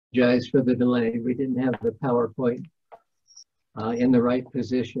apologize for the delay. We didn't have the PowerPoint in the right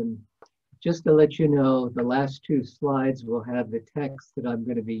position. Just to let you know, the last two slides will have the text that I'm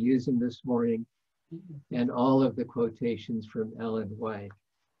going to be using this morning and all of the quotations from Ellen White.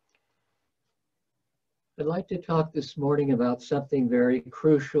 I'd like to talk this morning about something very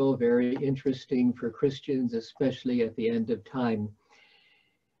crucial, very interesting for Christians, especially at the end of time,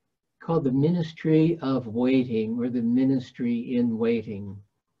 called the ministry of waiting, or the ministry in waiting.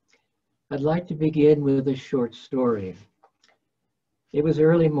 I'd like to begin with a short story. It was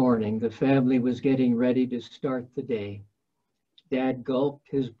early morning. The family was getting ready to start the day. Dad gulped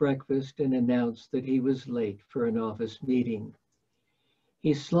his breakfast and announced that he was late for an office meeting.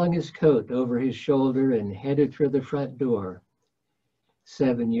 He slung his coat over his shoulder and headed for the front door.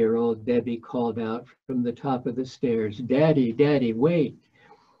 7-year-old Debbie called out from the top of the stairs, "Daddy, Daddy, wait."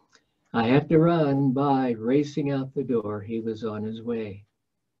 "I have to run." By racing out the door, he was on his way.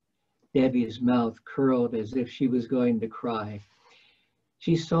 Debbie's mouth curled as if she was going to cry.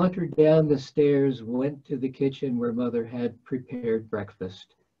 She sauntered down the stairs, went to the kitchen where Mother had prepared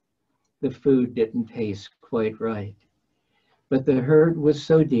breakfast. The food didn't taste quite right, but the hurt was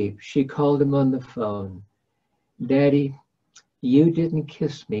so deep, she called him on the phone. "Daddy, you didn't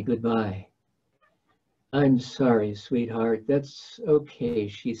kiss me goodbye." "I'm sorry, sweetheart. That's okay,"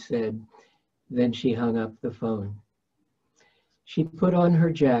 she said. Then she hung up the phone. She put on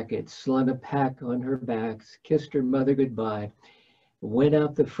her jacket, slung a pack on her back, kissed her mother goodbye, went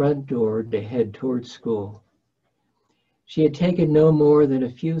out the front door to head towards school. She had taken no more than a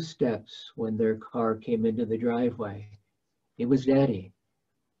few steps when their car came into the driveway. It was Daddy.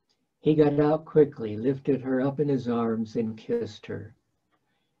 He got out quickly, lifted her up in his arms, and kissed her.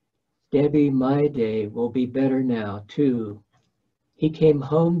 "Debbie, my day will be better now, too." He came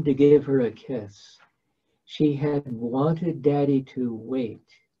home to give her a kiss. She had wanted Daddy to wait,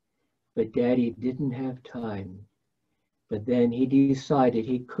 but Daddy didn't have time. But then he decided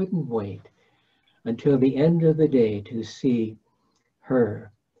he couldn't wait until the end of the day to see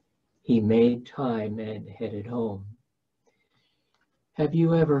her. He made time and headed home. Have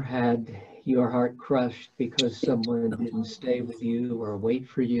you ever had your heart crushed because someone didn't stay with you or wait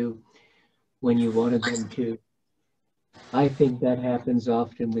for you when you wanted them to? I think that happens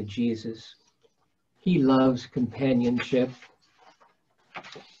often with Jesus. He loves companionship.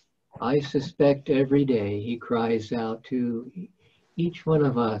 I suspect every day he cries out to each one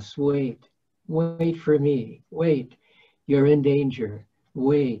of us, "Wait, wait for me, wait, you're in danger,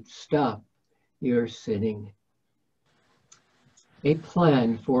 wait, stop, you're sinning." A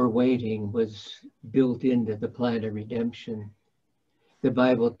plan for waiting was built into the plan of redemption. The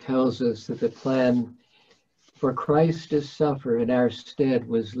Bible tells us that the plan for Christ to suffer in our stead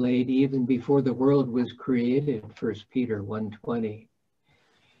was laid even before the world was created, 1 Peter 1:20.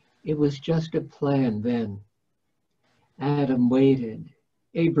 It was just a plan then. Adam waited.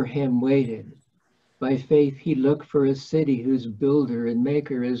 Abraham waited. By faith, he looked for a city whose builder and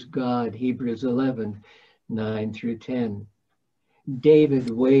maker is God, Hebrews 11:9-10.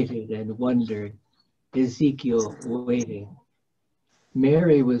 David waited and wondered. Ezekiel waited.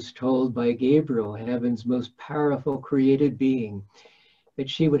 Mary was told by Gabriel, heaven's most powerful created being, that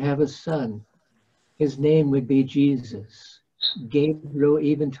she would have a son. His name would be Jesus. Gabriel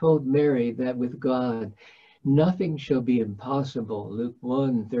even told Mary that with God, nothing shall be impossible, Luke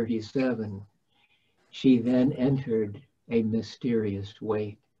 1:37. She then entered a mysterious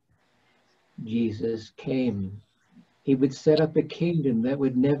wait. Jesus came. He would set up a kingdom that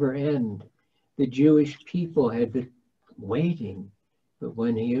would never end. The Jewish people had been waiting, but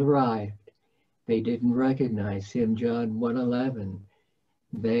when he arrived, they didn't recognize him, John 1:11.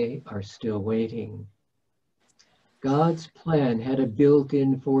 They are still waiting. God's plan had a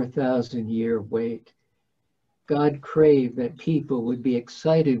built-in 4,000-year wait. God craved that people would be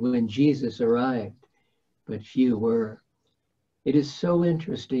excited when Jesus arrived, but few were. It is so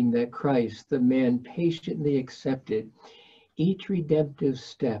interesting that Christ, the man, patiently accepted each redemptive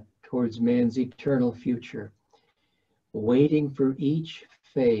step towards man's eternal future. Waiting for each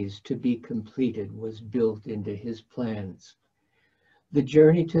phase to be completed was built into his plans. The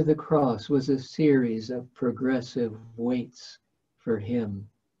journey to the cross was a series of progressive waits for him.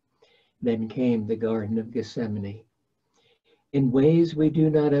 Then came the Garden of Gethsemane. In ways we do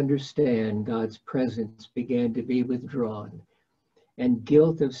not understand, God's presence began to be withdrawn, and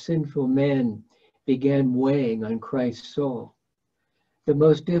guilt of sinful men began weighing on Christ's soul. The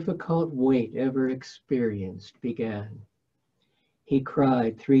most difficult wait ever experienced began. He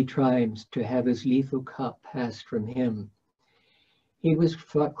cried 3 times to have his lethal cup passed from him. He was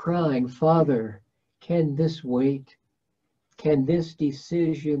crying, "Father, can this wait? Can this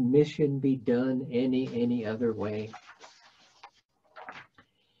mission be done any other way?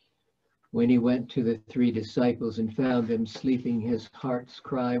 When he went to the 3 disciples and found them sleeping, his heart's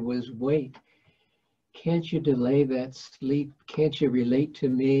cry was, wait, can't you delay that sleep? Can't you relate to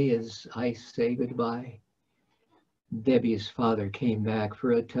me as I say goodbye? Debbie's father came back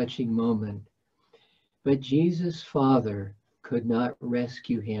for a touching moment, but Jesus' Father could not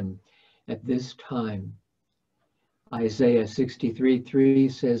rescue him at this time. Isaiah 63:3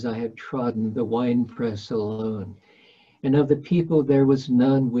 says, I have trodden the winepress alone, and of the people there was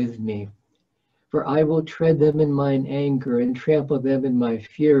none with me. For I will tread them in mine anger and trample them in my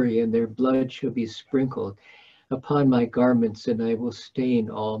fury, and their blood shall be sprinkled upon my garments, and I will stain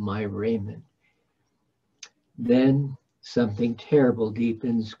all my raiment. Then something terrible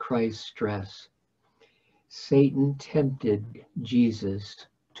deepens Christ's stress. Satan tempted Jesus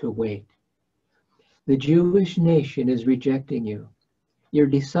to wait. The Jewish nation is rejecting you. Your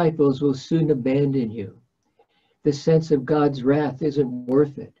disciples will soon abandon you. The sense of God's wrath isn't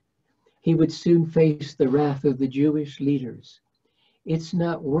worth it. He would soon face the wrath of the Jewish leaders. It's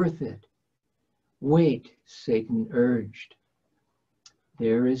not worth it. Wait, Satan urged.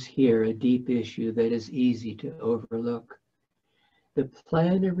 There is here a deep issue that is easy to overlook. The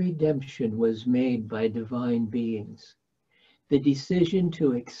plan of redemption was made by divine beings. The decision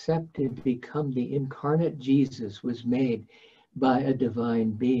to accept and become the incarnate Jesus was made by a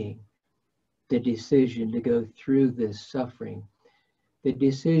divine being. The decision to go through this suffering, the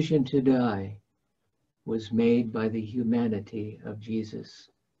decision to die, was made by the humanity of Jesus.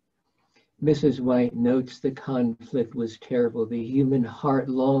 Mrs. White notes the conflict was terrible. The human heart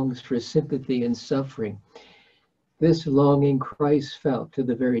longs for sympathy and suffering. This longing Christ felt to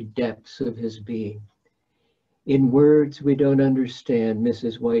the very depths of his being. In words we don't understand,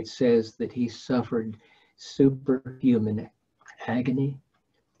 Mrs. White says that he suffered superhuman agony.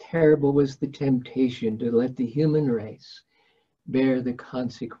 Terrible was the temptation to let the human race bear the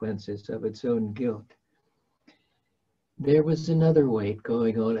consequences of its own guilt. There was another weight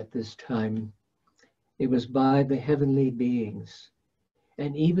going on at this time. It was by the heavenly beings.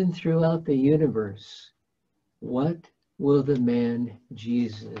 And even throughout the universe, what will the man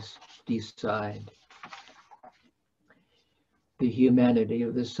Jesus decide? The humanity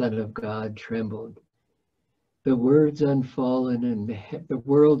of the Son of God trembled. The words unfallen and the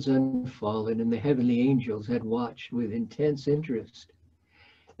worlds unfallen and the heavenly angels had watched with intense interest.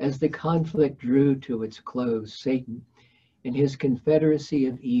 As the conflict drew to its close, Satan and his confederacy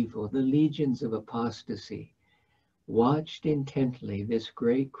of evil, the legions of apostasy, watched intently this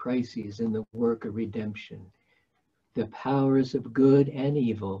great crisis in the work of redemption. The powers of good and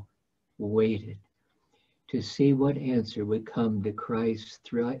evil waited to see what answer would come to Christ's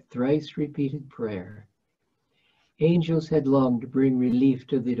thrice repeated prayer. Angels had longed to bring relief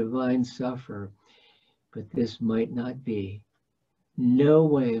to the divine sufferer, but this might not be. No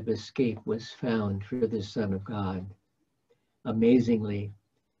way of escape was found for the Son of God. Amazingly,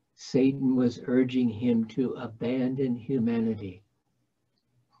 Satan was urging him to abandon humanity.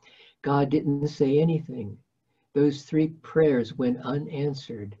 God didn't say anything. Those 3 prayers went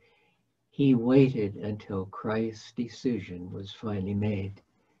unanswered. He waited until Christ's decision was finally made.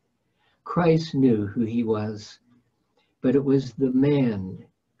 Christ knew who he was, but it was the man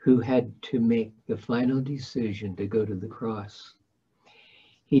who had to make the final decision to go to the cross.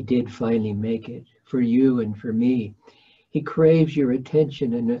 He did finally make it for you and for me. He craves your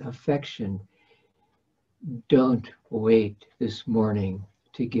attention and affection. Don't wait this morning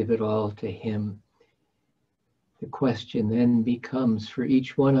to give it all to him. The question then becomes for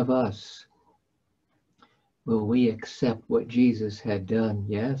each one of us, will we accept what Jesus had done?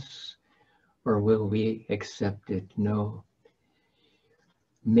 Yes. Or will we accept it? No.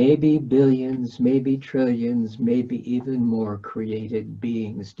 Maybe billions, maybe trillions, maybe even more created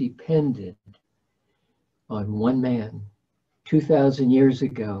beings depended on one man 2,000 years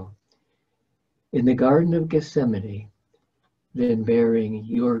ago in the Garden of Gethsemane, then bearing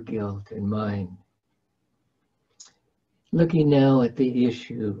your guilt and mine. Looking now at the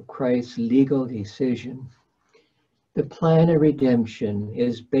issue of Christ's legal decision, the plan of redemption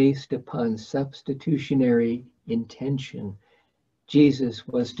is based upon substitutionary intention. Jesus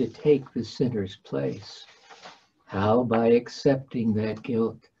was to take the sinner's place. How? By accepting that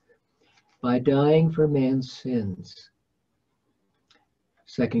guilt, by dying for man's sins.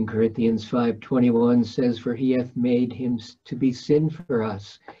 2 Corinthians 5:21 says, for he hath made him to be sin for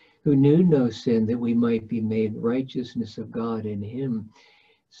us, who knew no sin, that we might be made righteousness of God in him.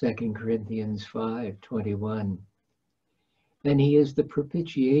 2 Corinthians 5:21. And he is the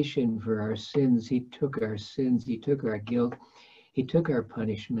propitiation for our sins. He took our sins, he took our guilt, he took our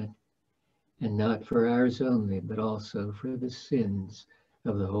punishment, and not for ours only, but also for the sins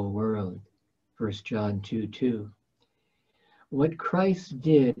of the whole world. 1 John 2:2. What Christ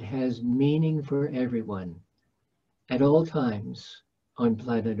did has meaning for everyone at all times on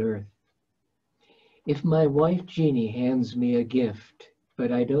planet Earth. If my wife Jeannie hands me a gift,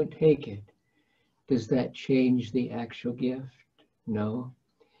 but I don't take it, does that change the actual gift? No.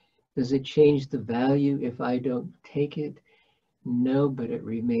 Does it change the value if I don't take it? No, but it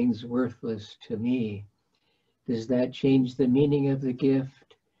remains worthless to me. Does that change the meaning of the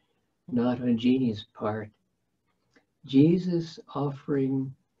gift? Not on Jeannie's part. Jesus'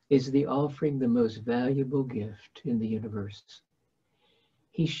 offering is the offering, the most valuable gift in the universe.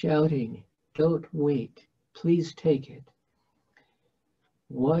 He's shouting, don't wait, please take it.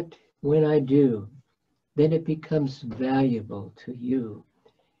 What, when I do, then it becomes valuable to you.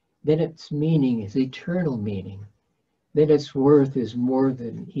 Then its meaning is eternal meaning. Then its worth is more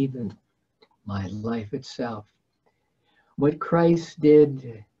than even my life itself. What Christ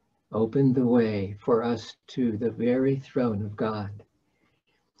did opened the way for us to the very throne of God.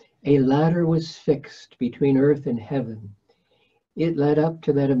 A ladder was fixed between earth and heaven. It led up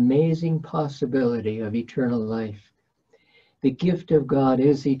to that amazing possibility of eternal life. The gift of God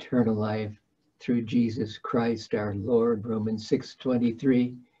is eternal life through Jesus Christ our Lord, Romans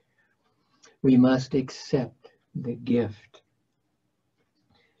 6:23. We must accept the gift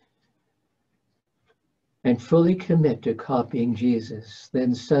and fully commit to copying Jesus.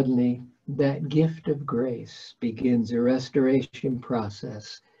 Then suddenly that gift of grace begins a restoration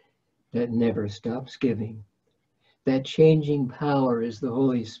process that never stops giving. That changing power is the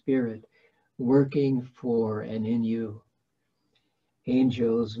Holy Spirit working for and in you.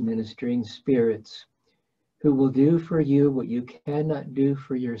 Angels, ministering spirits, who will do for you what you cannot do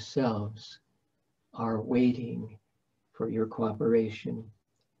for yourselves, are waiting for your cooperation.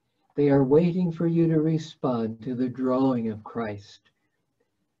 They are waiting for you to respond to the drawing of Christ.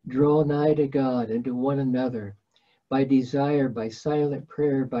 Draw nigh to God and to one another by desire, by silent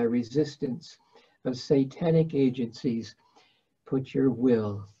prayer, by resistance of satanic agencies. Put your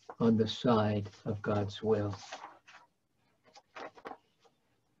will on the side of God's will.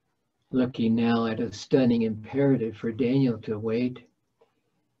 Looking now at a stunning imperative for Daniel to wait.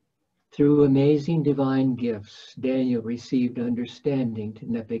 Through amazing divine gifts, Daniel received understanding to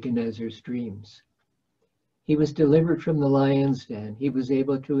Nebuchadnezzar's dreams. He was delivered from the lion's den. He was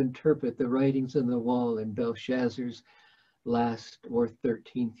able to interpret the writings on the wall in Belshazzar's last or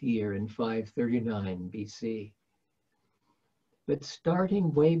 13th year in 539 BC. But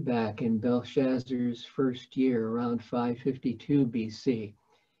starting way back in Belshazzar's first year, around 552 BC,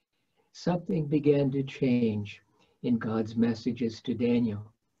 something began to change in God's messages to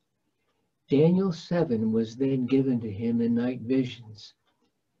Daniel. Daniel 7 was then given to him in night visions.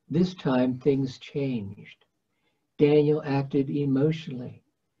 This time things changed. Daniel acted emotionally.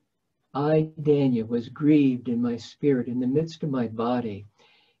 I, Daniel, was grieved in my spirit in the midst of my body,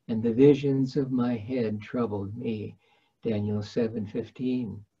 and the visions of my head troubled me. Daniel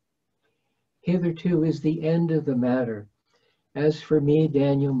 7:15. Hitherto is the end of the matter. As for me,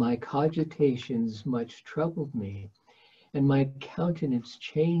 Daniel, my cogitations much troubled me, and my countenance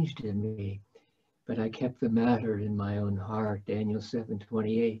changed in me, but I kept the matter in my own heart. Daniel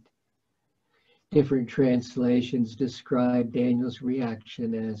 7:28. Different translations describe Daniel's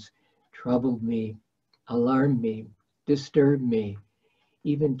reaction as troubled me, alarmed me, disturbed me,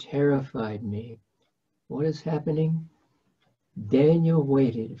 even terrified me. What is happening? Daniel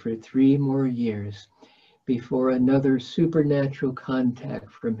waited for 3 more years before another supernatural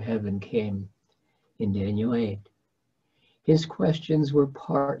contact from heaven came in Daniel 8. His questions were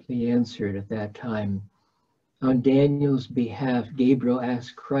partly answered at that time. On Daniel's behalf, Gabriel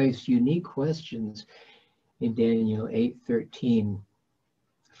asked Christ unique questions in Daniel 8:13.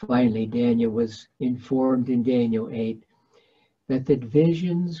 Finally, Daniel was informed in Daniel 8 that the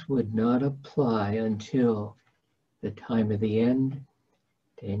visions would not apply until the time of the end,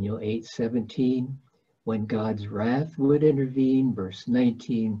 Daniel 8:17, when God's wrath would intervene, verse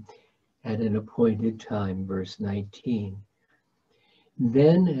 19, at an appointed time, verse 19.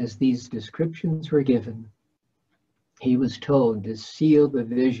 Then, as these descriptions were given, he was told to seal the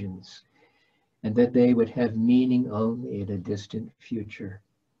visions and that they would have meaning only in a distant future.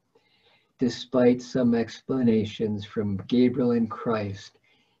 Despite some explanations from Gabriel and Christ,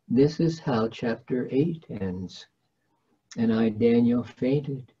 this is how chapter 8 ends. And I, Daniel,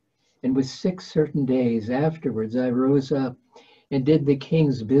 fainted, and with 6 certain days afterwards I rose up and did the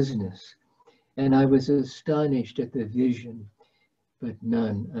king's business. And I was astonished at the vision, but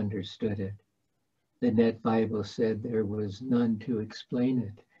none understood it. The Net Bible said there was none to explain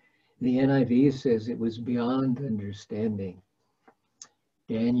it. The NIV says it was beyond understanding.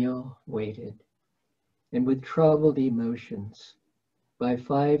 Daniel waited, and with troubled emotions, by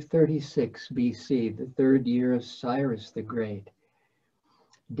 536 BC, the third year of Cyrus the Great,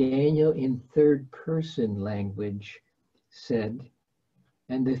 Daniel in third person language said,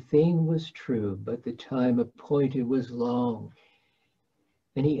 "And the thing was true, but the time appointed was long.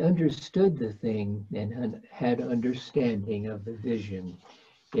 And he understood the thing and had understanding of the vision."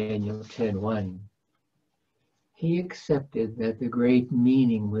 Daniel 10:1. He accepted that the great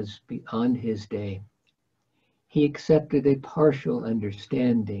meaning was beyond his day. He accepted a partial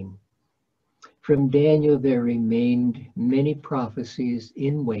understanding. From Daniel there remained many prophecies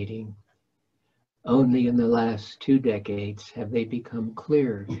in waiting. Only in the last 2 decades have they become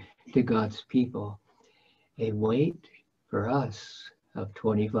clear to God's people. A wait for us of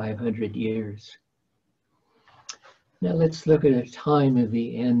 2,500 years. Now let's look at a time of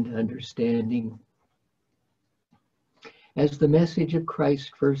the end understanding. As the message of Christ's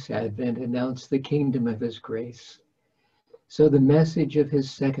first advent announced the kingdom of his grace, so the message of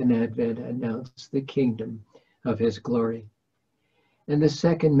his second advent announced the kingdom of his glory. And the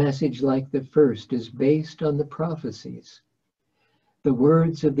second message, like the first, is based on the prophecies. The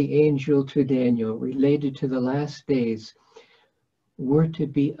words of the angel to Daniel related to the last days were to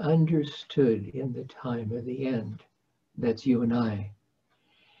be understood in the time of the end. That's you and I.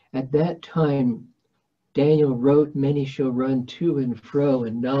 At that time, Daniel wrote, "Many shall run to and fro,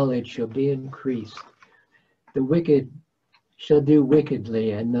 and knowledge shall be increased. The wicked shall do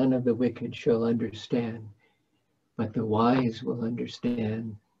wickedly, and none of the wicked shall understand, but the wise will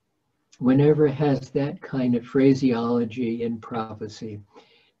understand." Whenever it has that kind of phraseology in prophecy,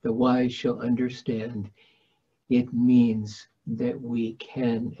 the wise shall understand, it means that we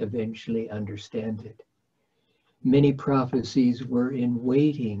can eventually understand it. Many prophecies were in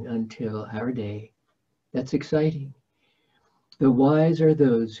waiting until our day. That's exciting. The wise are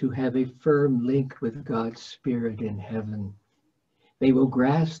those who have a firm link with God's Spirit in heaven. They will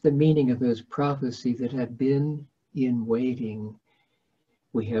grasp the meaning of those prophecies that have been in waiting.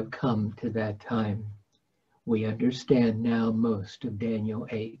 We have come to that time. We understand now most of Daniel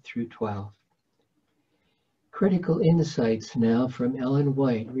 8 through 12. Critical insights now from Ellen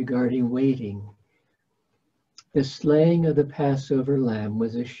White regarding waiting. The slaying of the Passover lamb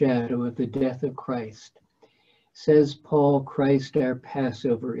was a shadow of the death of Christ. Says Paul, Christ our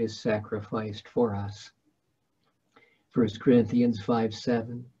Passover is sacrificed for us. 1 Corinthians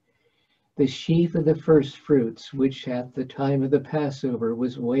 5:7. The sheaf of the first fruits, which at the time of the Passover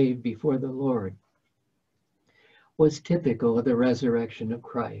was waved before the Lord, was typical of the resurrection of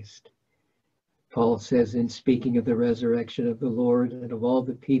Christ. Paul says, in speaking of the resurrection of the Lord and of all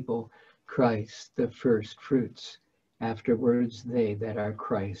the people, Christ the first fruits. Afterwards, they that are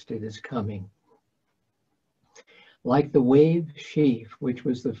Christ, it is coming. Like the waved sheaf, which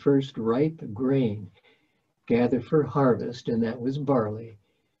was the first ripe grain gathered for harvest, and that was barley,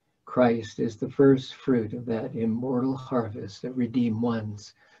 Christ is the first fruit of that immortal harvest of redeemed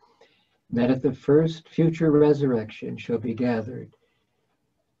ones, that at the first future resurrection shall be gathered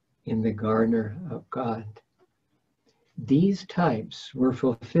in the garner of God. These types were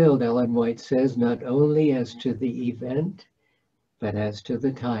fulfilled, Ellen White says, not only as to the event, but as to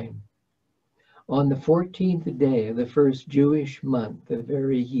the time. On the 14th day of the first Jewish month, the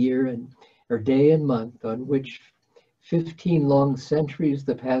very year or day and month on which 15 long centuries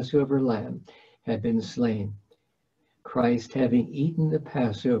the Passover lamb had been slain, Christ, having eaten the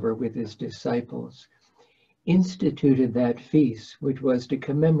Passover with his disciples, instituted that feast which was to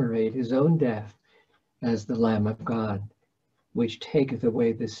commemorate his own death as the Lamb of God, which taketh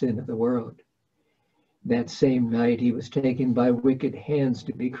away the sin of the world. That same night he was taken by wicked hands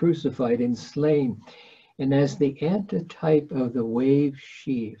to be crucified and slain. And as the antitype of the waved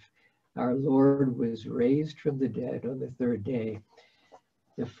sheaf, our Lord was raised from the dead on the third day,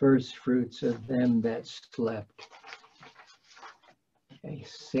 the first fruits of them that slept. A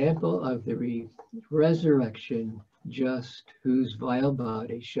sample of the resurrection, just whose vile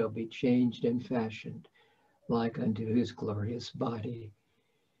body shall be changed and fashioned like unto his glorious body.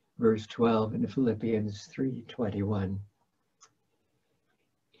 Verse 12 in Philippians 3:21.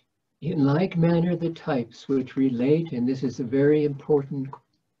 In like manner, the types which relate, and this is a very important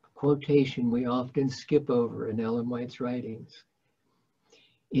quotation we often skip over in Ellen White's writings.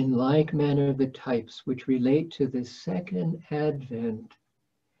 In like manner, the types which relate to the second advent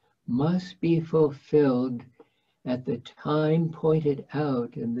must be fulfilled at the time pointed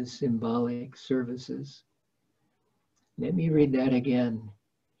out in the symbolic services. Let me read that again.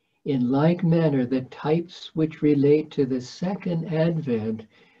 In like manner, the types which relate to the second advent,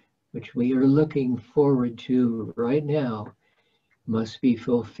 which we are looking forward to right now, must be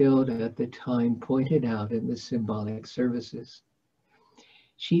fulfilled at the time pointed out in the symbolic services.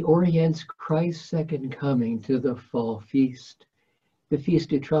 She orients Christ's second coming to the fall feast, the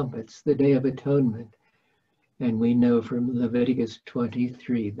Feast of Trumpets, the Day of Atonement, and we know from Leviticus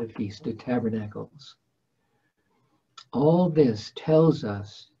 23, the Feast of Tabernacles. All this tells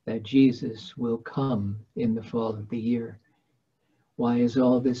us that Jesus will come in the fall of the year. Why is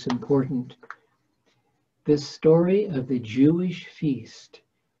all this important? The story of the Jewish feast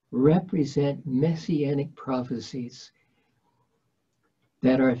represent messianic prophecies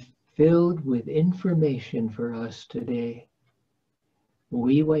that are filled with information for us today.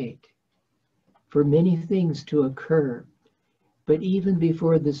 We wait for many things to occur, but even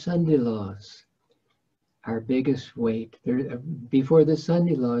before the Sunday laws, our biggest wait, before the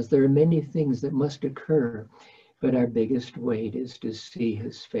Sunday laws, there are many things that must occur, but our biggest wait is to see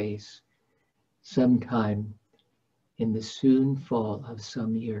his face sometime in the soon fall of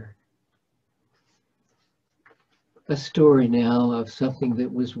some year. A story now of something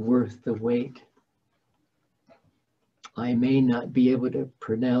that was worth the wait. I may not be able to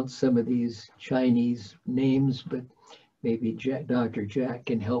pronounce some of these Chinese names, but maybe Dr. Jack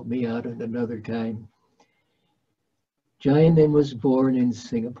can help me out at another time. Jiamin was born in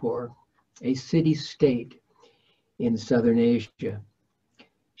Singapore, a city-state in southern Asia.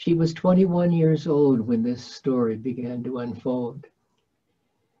 She was 21 years old when this story began to unfold.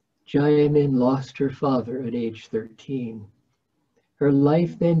 Jiamin lost her father at age 13. Her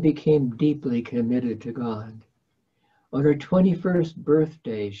life then became deeply committed to God. On her 21st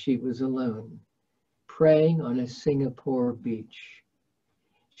birthday, she was alone, praying on a Singapore beach.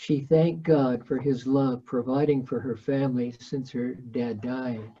 She thanked God for his love, providing for her family since her dad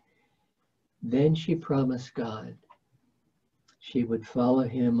died. Then she promised God she would follow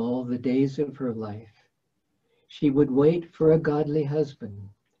him all the days of her life. She would wait for a godly husband.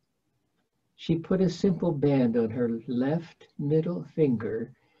 She put a simple band on her left middle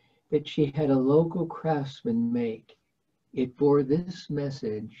finger that she had a local craftsman make. It bore this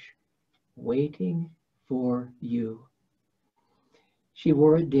message, waiting for you. She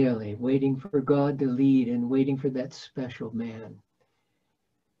wore it daily, waiting for God to lead and waiting for that special man.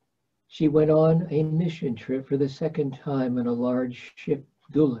 She went on a mission trip for the second time on a large ship,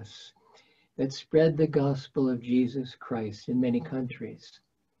 Doulos, that spread the gospel of Jesus Christ in many countries.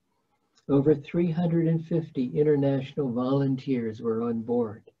 Over 350 international volunteers were on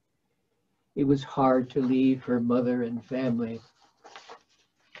board. It was hard to leave her mother and family,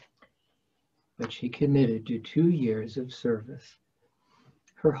 but she committed to 2 years of service.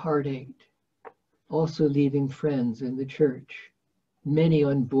 Her heart ached, also leaving friends in the church. Many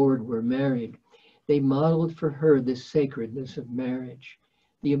on board were married. They modeled for her the sacredness of marriage,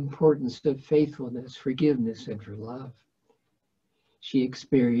 the importance of faithfulness, forgiveness, and for love. She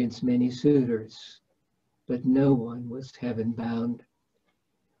experienced many suitors, but no one was heaven-bound,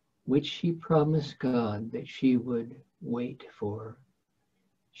 which she promised God that she would wait for.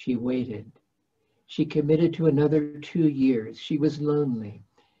 She waited. She committed to another 2 years. She was lonely.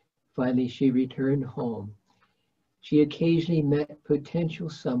 Finally, she returned home. She occasionally met potential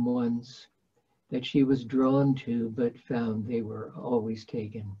someones that she was drawn to, but found they were always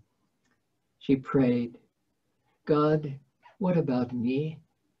taken. She prayed, God, what about me?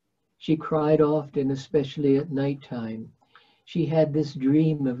 She cried often, especially at nighttime. She had this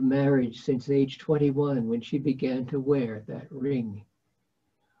dream of marriage since age 21 when she began to wear that ring.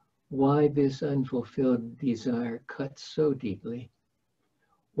 Why this unfulfilled desire cut so deeply?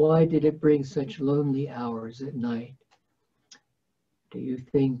 Why did it bring such lonely hours at night? Do you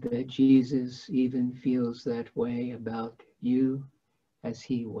think that Jesus even feels that way about you as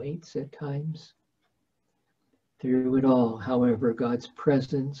he waits at times? Through it all, however, God's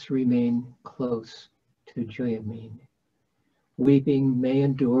presence remained close to Jiamin. Weeping may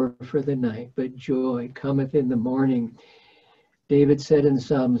endure for the night, but joy cometh in the morning. David said in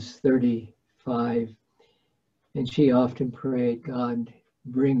Psalms 35, and she often prayed, God,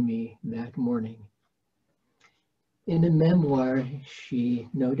 bring me that morning. In a memoir, she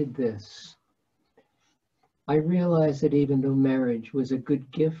noted this: I realized that even though marriage was a good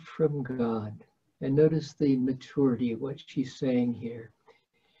gift from God, and notice the maturity of what she's saying here,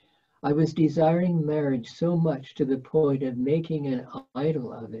 I was desiring marriage so much to the point of making an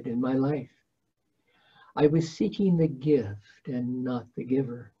idol of it in my life. I was seeking the gift and not the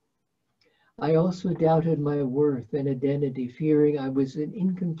giver. I also doubted my worth and identity, fearing I was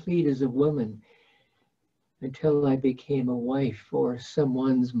incomplete as a woman until I became a wife or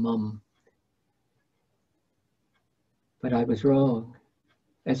someone's mum. But I was wrong.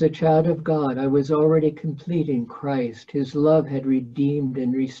 As a child of God, I was already complete in Christ. His love had redeemed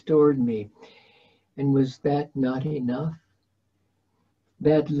and restored me. And was that not enough?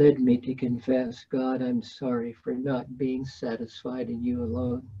 That led me to confess, God, I'm sorry for not being satisfied in you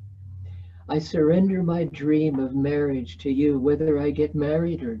alone. I surrender my dream of marriage to you, whether I get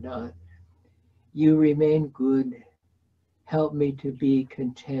married or not. You remain good. Help me to be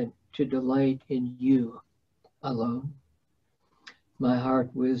content, to delight in you alone. My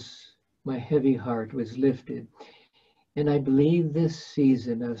heavy heart was lifted, and I believe this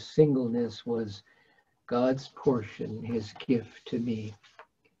season of singleness was God's portion, his gift to me.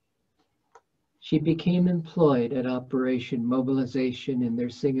 She became employed at Operation Mobilization in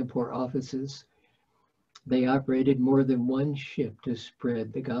their Singapore offices. They operated more than one ship to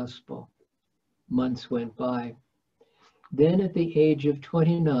spread the gospel. Months went by. Then at the age of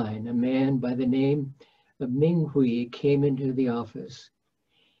 29, a man by the name of Ming Hui came into the office.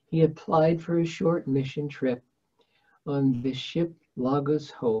 He applied for a short mission trip on the ship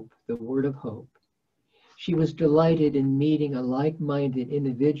Logos Hope, the Word of Hope. She was delighted in meeting a like-minded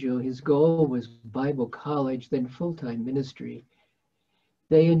individual. His goal was Bible college, then full-time ministry.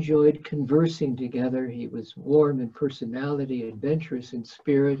 They enjoyed conversing together. He was warm in personality, adventurous in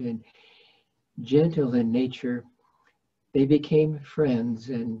spirit, and gentle in nature. They became friends,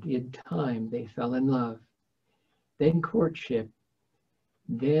 and in time they fell in love. Then courtship.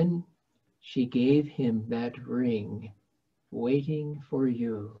 Then she gave him that ring, waiting for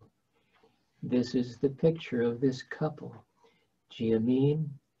you. This is the picture of this couple, Jiamin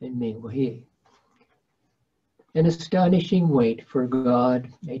and Ming Hui. An astonishing wait for God,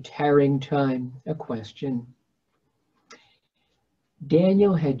 a tarrying time, a question.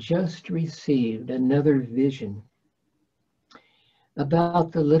 Daniel had just received another vision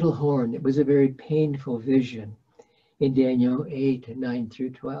about the little horn. It was a very painful vision in Daniel 8, 9 through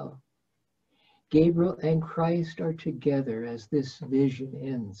 12. Gabriel and Christ are together as this vision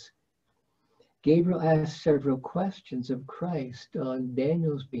ends. Gabriel asked several questions of Christ on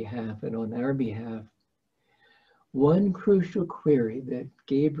Daniel's behalf and on our behalf. One crucial query that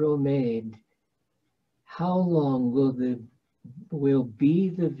Gabriel made, how long will be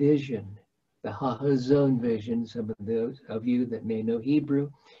the vision, the Hahazon vision, some of those of you that may know Hebrew,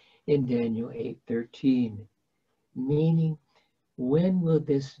 in Daniel 8:13, meaning when will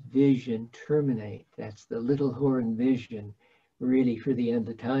this vision terminate? That's the little horn vision, really for the end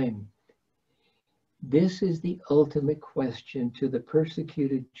of time. This is the ultimate question to the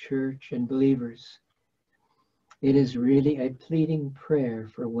persecuted church and believers. It is really a pleading prayer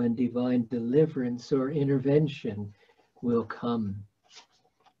for when divine deliverance or intervention will come.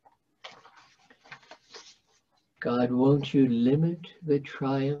 God, won't you limit the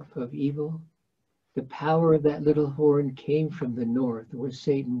triumph of evil? The power of that little horn came from the north, where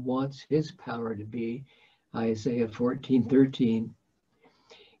Satan wants his power to be, Isaiah 14:13.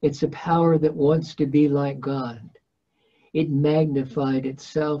 It's a power that wants to be like God. It magnified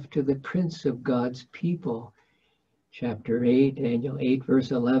itself to the prince of God's people, chapter 8, Daniel 8, verse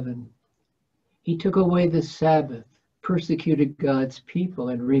 11. He took away the Sabbath, persecuted God's people,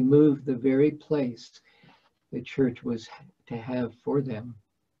 and removed the very place the church was to have for them.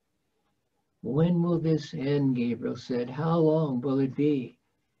 When will this end, Gabriel said? How long will it be?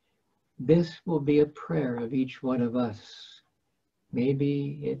 This will be a prayer of each one of us.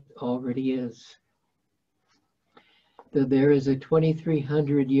 Maybe it already is. Though there is a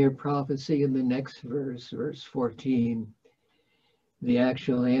 2,300-year prophecy in the next verse, verse 14. The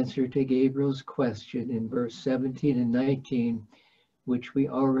actual answer to Gabriel's question in verse 17 and 19, which we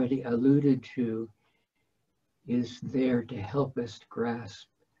already alluded to, is there to help us grasp.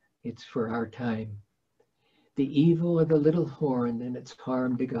 It's for our time. The evil of the little horn and its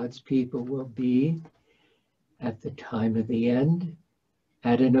harm to God's people will be at the time of the end,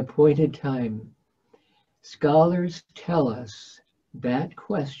 at an appointed time. Scholars tell us that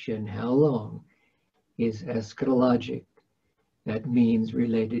question, how long, is eschatologic. That means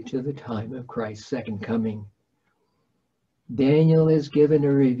related to the time of Christ's second coming. Daniel is given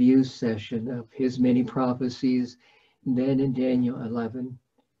a review session of his many prophecies, then in Daniel 11.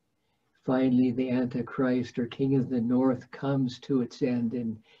 Finally, the Antichrist, or King of the North, comes to its end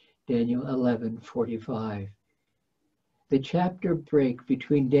in Daniel 11:45. The chapter break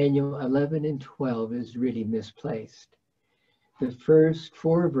between Daniel 11 and 12 is really misplaced. The first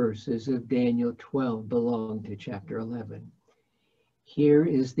 4 verses of Daniel 12 belong to chapter 11. Here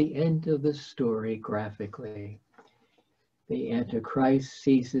is the end of the story graphically. The Antichrist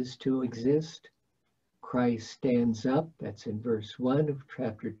ceases to exist. Christ stands up. That's in verse 1 of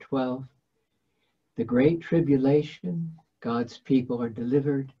chapter 12. The Great Tribulation, God's people are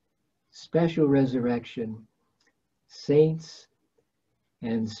delivered. Special resurrection, saints,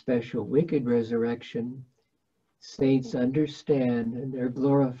 and special wicked resurrection. Saints understand and they're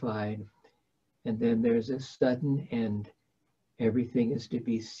glorified. And then there's a sudden end. Everything is to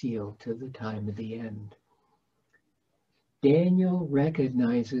be sealed to the time of the end. Daniel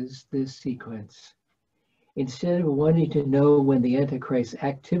recognizes this sequence. Instead of wanting to know when the Antichrist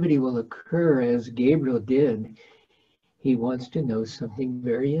activity will occur, as Gabriel did, he wants to know something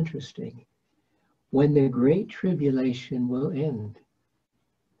very interesting. When the Great Tribulation will end.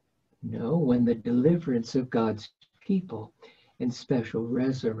 No, when the deliverance of God's people and special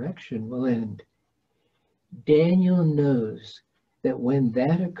resurrection will end. Daniel knows that when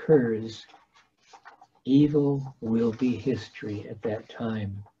that occurs, evil will be history at that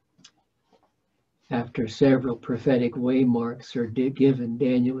time. After several prophetic waymarks are given,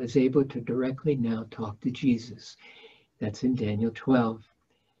 Daniel is able to directly now talk to Jesus. That's in Daniel 12.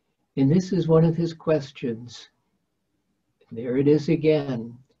 And this is one of his questions. There it is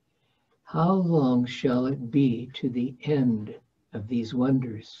again. How long shall it be to the end of these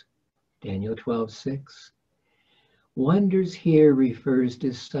wonders? Daniel 12:6. Wonders here refers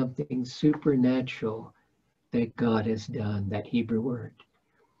to something supernatural that God has done, that Hebrew word.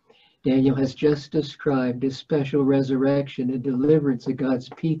 Daniel has just described a special resurrection and deliverance of God's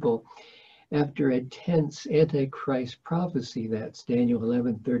people after a tense Antichrist prophecy. That's Daniel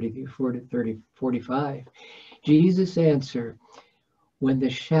 11:30-45. Jesus' answer, when the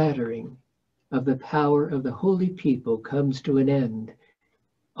shattering of the power of the holy people comes to an end,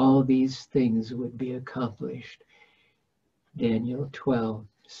 all these things would be accomplished. Daniel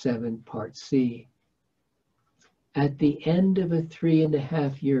 12:7, part C. At the end of a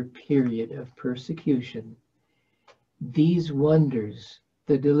 3.5-year period of persecution, these wonders,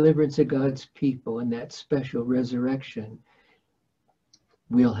 the deliverance of God's people and that special resurrection,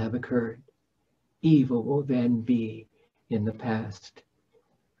 will have occurred. Evil will then be in the past.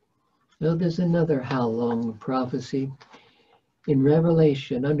 Now there's another how long prophecy in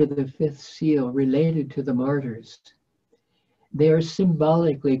Revelation under the 5th seal related to the martyrs. They are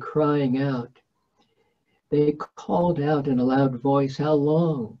symbolically crying out. They called out in a loud voice, "How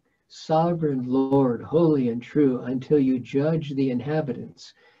long, sovereign Lord, holy and true, until you judge the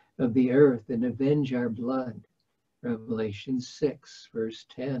inhabitants of the earth and avenge our blood?" Revelation 6, verse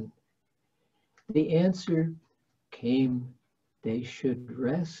 10. The answer came, they should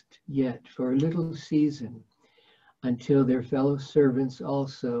rest yet for a little season, until their fellow servants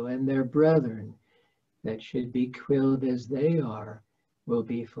also and their brethren that should be killed as they are will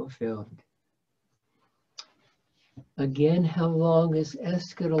be fulfilled. Again, how long is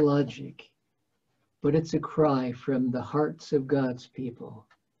eschatologic, but it's a cry from the hearts of God's people.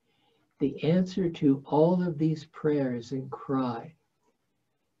 The answer to all of these prayers and cry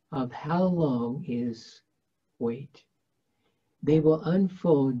of how long is wait. They will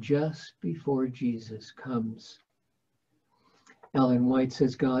unfold just before Jesus comes. Ellen White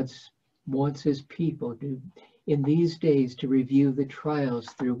says God wants his people in these days to review the trials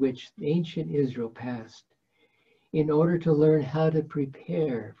through which ancient Israel passed in order to learn how to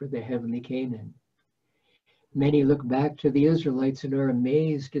prepare for the heavenly Canaan. Many look back to the Israelites and are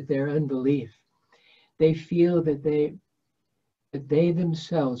amazed at their unbelief. They feel that they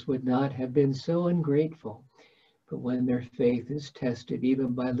themselves would not have been so ungrateful, but when their faith is tested,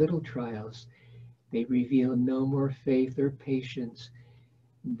 even by little trials, they reveal no more faith or patience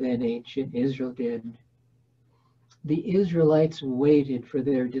than ancient Israel did. The Israelites waited for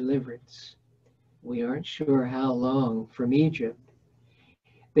their deliverance. We aren't sure how long from Egypt.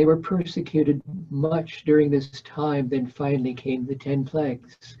 They were persecuted much during this time, then finally came the 10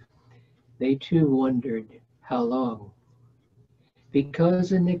 plagues. They too wondered how long.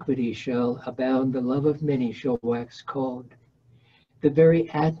 Because iniquity shall abound, the love of many shall wax cold. The very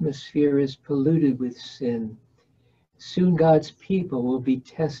atmosphere is polluted with sin. Soon God's people will be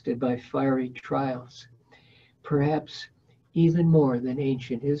tested by fiery trials, perhaps even more than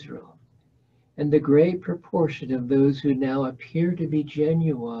ancient Israel. And the great proportion of those who now appear to be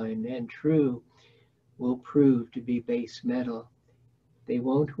genuine and true will prove to be base metal. They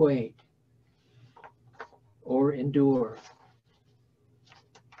won't wait or endure.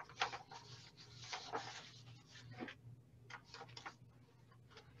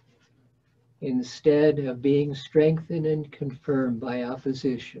 Instead of being strengthened and confirmed by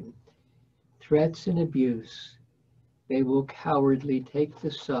opposition, threats and abuse, they will cowardly take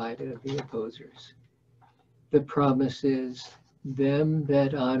the side of the opposers. The promise is, them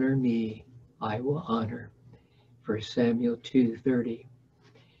that honor me, I will honor. 1 Samuel 2:30.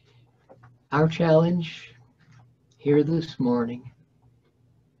 Our challenge here this morning,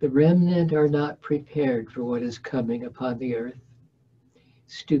 the remnant are not prepared for what is coming upon the earth.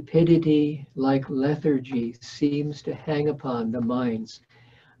 Stupidity, like lethargy, seems to hang upon the minds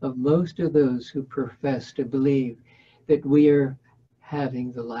of most of those who profess to believe that we are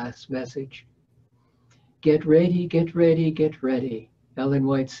having the last message. Get ready, get ready, get ready, Ellen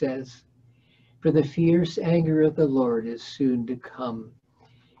White says, for the fierce anger of the Lord is soon to come.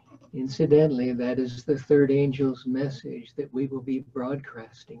 Incidentally, that is the third angel's message that we will be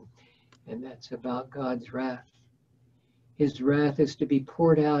broadcasting, and that's about God's wrath. His wrath is to be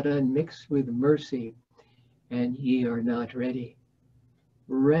poured out unmixed with mercy, and ye are not ready.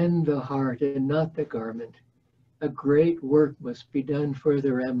 Rend the heart and not the garment. A great work must be done for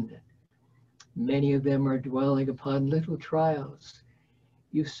the remnant. Many of them are dwelling upon little trials.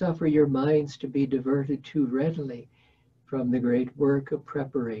 You suffer your minds to be diverted too readily from the great work of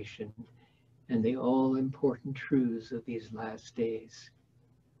preparation and the all-important truths of these last days.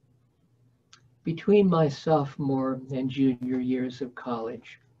 Between my sophomore and junior years of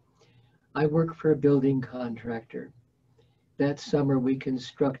college, I worked for a building contractor. That summer, we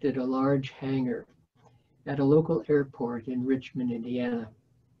constructed a large hangar at a local airport in Richmond, Indiana.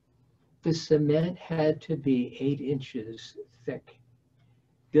 The cement had to be 8 inches thick.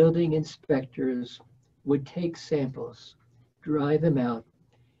 Building inspectors would take samples, dry them out,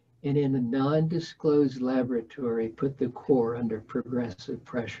 and in a non-disclosed laboratory put the core under progressive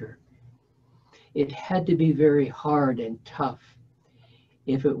pressure. It had to be very hard and tough.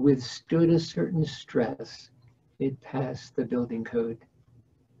 If it withstood a certain stress, it passed the building code.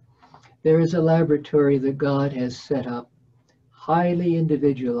 There is a laboratory that God has set up, highly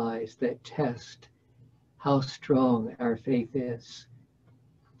individualized, that test how strong our faith is.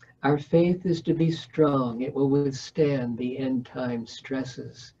 Our faith is to be strong. It will withstand the end time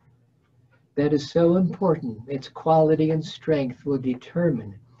stresses. That is so important. Its quality and strength will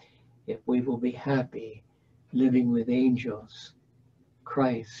determine if we will be happy living with angels,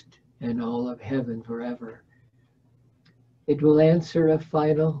 Christ, and all of heaven forever. It will answer a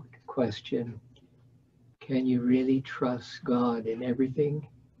final question. Can you really trust God in everything?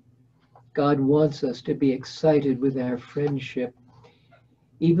 God wants us to be excited with our friendship,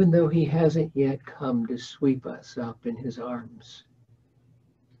 even though he hasn't yet come to sweep us up in his arms.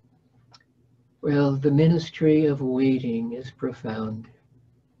 Well, the ministry of waiting is profound.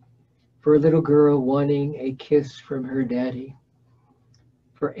 For a little girl wanting a kiss from her daddy,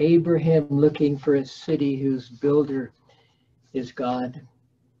 for Abraham looking for a city whose builder is God,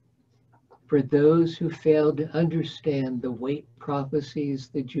 for those who failed to understand the wait prophecies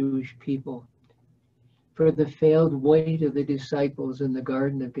of the Jewish people, for the failed wait of the disciples in the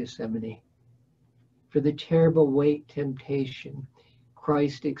Garden of Gethsemane, for the terrible wait temptation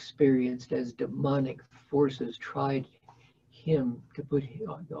Christ experienced as demonic forces tried him to put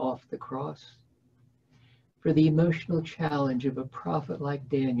off the cross, for the emotional challenge of a prophet like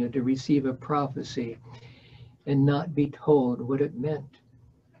Daniel to receive a prophecy and not be told what it meant,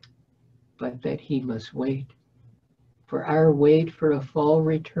 but that he must wait, for our wait for a fall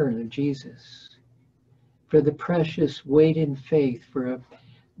return of Jesus, for the precious wait in faith for a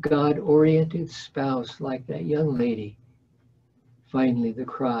God-oriented spouse like that young lady. Finally, the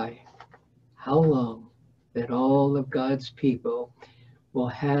cry, how long that all of God's people will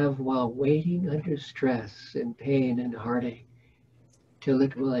have while waiting under stress and pain and heartache till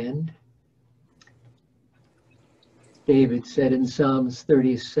it will end. David said in Psalms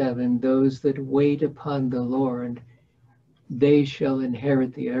 37, those that wait upon the Lord, they shall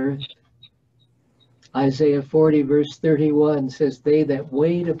inherit the earth. Isaiah 40 verse 31 says, they that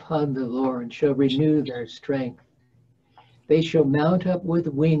wait upon the Lord shall renew their strength. They shall mount up with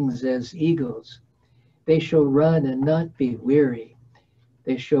wings as eagles. They shall run and not be weary.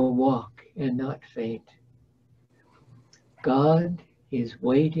 They shall walk and not faint. God is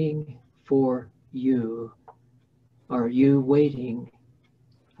waiting for you. Are you waiting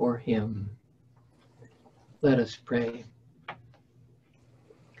for him? Let us pray.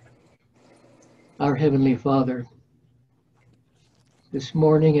 Our Heavenly Father, this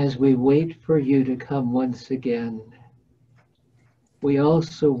morning as we wait for you to come once again, we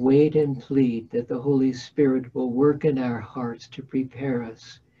also wait and plead that the Holy Spirit will work in our hearts to prepare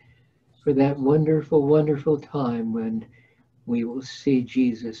us for that wonderful, wonderful time when we will see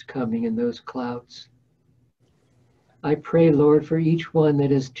Jesus coming in those clouds. I pray, Lord, for each one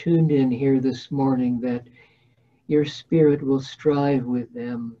that is tuned in here this morning, that your Spirit will strive with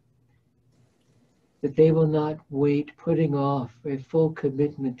them, that they will not wait, putting off a full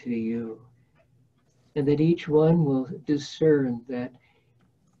commitment to you, and that each one will discern that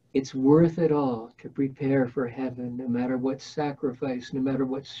it's worth it all to prepare for heaven, no matter what sacrifice, no matter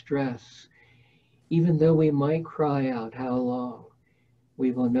what stress. Even though we might cry out, how long,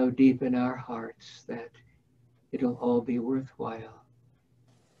 we will know deep in our hearts that it'll all be worthwhile.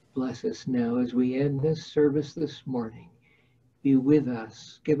 Bless us now as we end this service this morning. Be with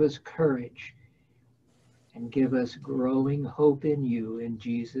us, give us courage, and give us growing hope in you. In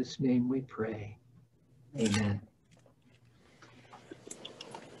Jesus' name we pray. Amen.